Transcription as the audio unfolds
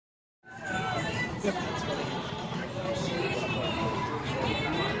San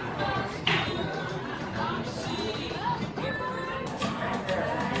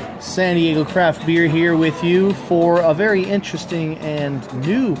Diego Craft Beer here with you for a very interesting and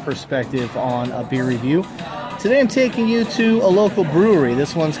new perspective on a beer review. Today I'm taking you to a local brewery.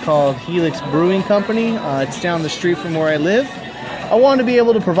 This one's called Helix Brewing Company. It's down the street from where I live. I want to be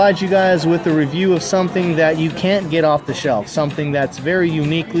able to provide you guys with a review of something that you can't get off the shelf, something that's very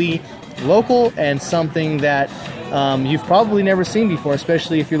uniquely local and something that you've probably never seen before,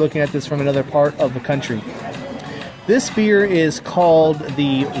 especially if you're looking at this from another part of the country. This beer is called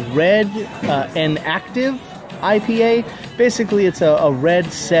the Red N Active IPA. Basically, it's a red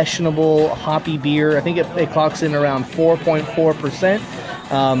sessionable hoppy beer. I think it clocks in around 4.4%.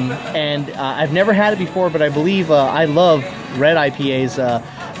 And I've never had it before, but I believe I love red IPAs.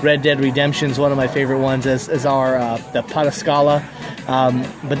 Red Dead Redemption's one of my favorite ones, as are the Patascala.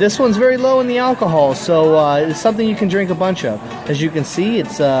 But this one's very low in the alcohol, so it's something you can drink a bunch of. As you can see,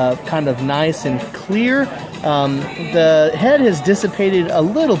 it's kind of nice and clear. The head has dissipated a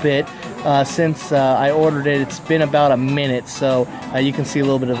little bit since I ordered it. It's been about a minute, so you can see a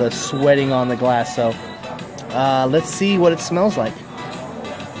little bit of the sweating on the glass. So let's see what it smells like.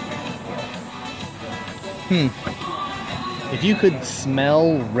 If you could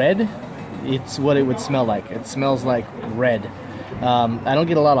smell red, it's what it would smell like. It smells like red. I don't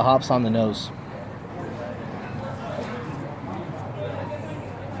get a lot of hops on the nose.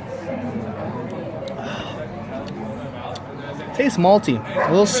 Tastes malty, a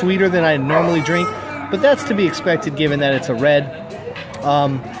little sweeter than I normally drink, but that's to be expected given that it's a red.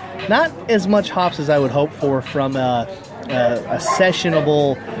 Not as much hops as I would hope for from a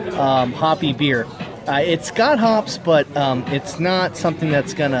sessionable hoppy beer. It's got hops, but it's not something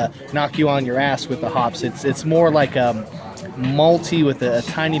that's gonna knock you on your ass with the hops. It's more like malty with a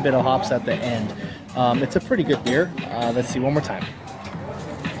tiny bit of hops at the end. It's a pretty good beer. Let's see one more time.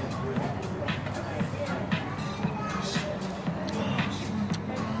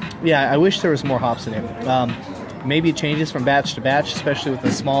 Yeah, I wish there was more hops in it. Maybe it changes from batch to batch, especially with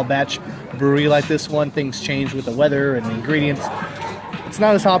a small batch brewery like this one. Things change with the weather and the ingredients. It's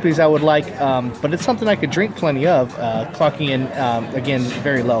not as hoppy as I would like, but it's something I could drink plenty of, clocking in, again,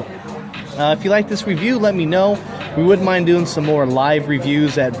 very low. If you like this review, let me know. We wouldn't mind doing some more live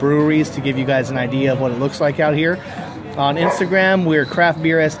reviews at breweries to give you guys an idea of what it looks like out here. On Instagram, we're Craft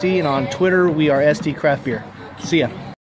Beer SD, and on Twitter, we are SD Craft Beer. See ya.